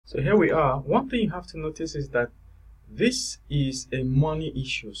So here we are. One thing you have to notice is that this is a money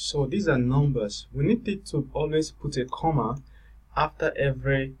issue. So these are numbers. We need to always put a comma after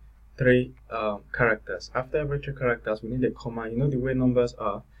every three characters. After every three characters, we need a comma. You know the way numbers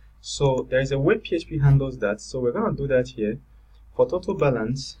are. So there is a way PHP handles that. So we're going to do that here. For total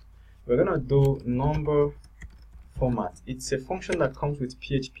balance, we're going to do number format. It's a function that comes with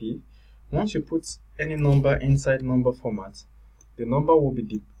PHP. Once you put any number inside number format, the number will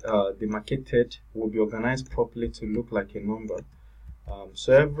be demarcated, will be organized properly to look like a number.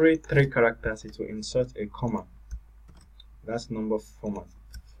 So every three characters, it will insert a comma. That's number format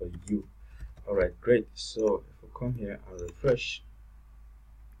for you. All right, great. So if we come here and refresh,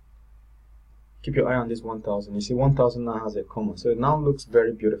 keep your eye on this 1000. You see 1000 now has a comma, so it now looks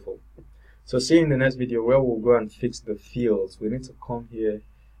very beautiful. So see in the next video where we'll go and fix the fields. We need to come here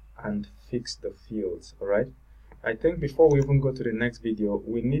and fix the fields. All right. I think before we even go to the next video,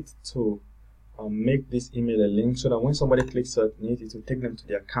 we need to make this email a link so that when somebody clicks on it, it will take them to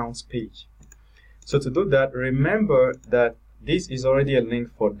the accounts page. So to do that, remember that this is already a link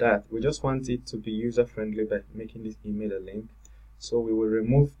for that. We just want it to be user friendly by making this email a link. So we will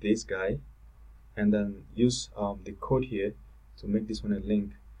remove this guy and then use the code here to make this one a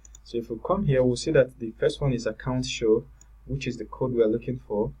link. So if we come here, we'll see that the first one is account show, which is the code we are looking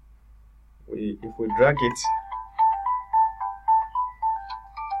for. If we drag it,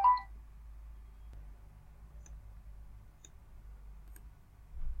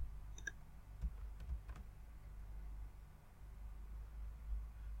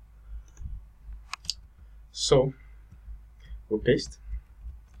 so we paste,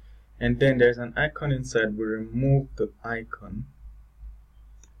 and then there's an icon inside. We remove the icon,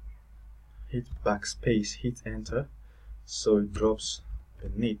 hit backspace, hit enter, so it drops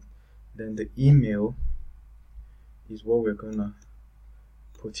beneath. Then the email is what we're gonna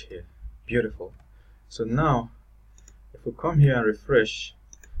put here. Beautiful. So now if we come here and refresh,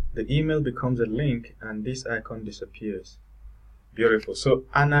 the email becomes a link and this icon disappears. Beautiful. So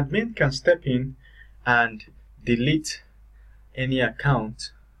an admin can step in and delete any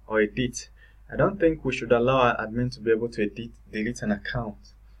account or edit. I don't think we should allow our admin to be able to delete an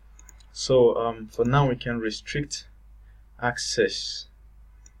account. So for now we can restrict access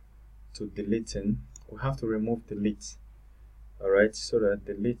to deleting. We have to remove delete. Alright, so that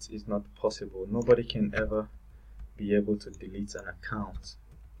delete is not possible. Nobody can ever be able to delete an account.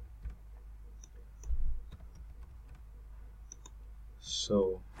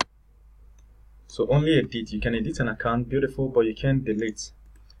 So only edit. You can edit an account, beautiful, but you can't delete.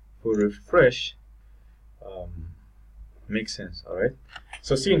 If we refresh, makes sense. All right.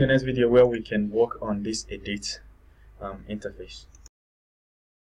 So see you in the next video where we can work on this edit interface.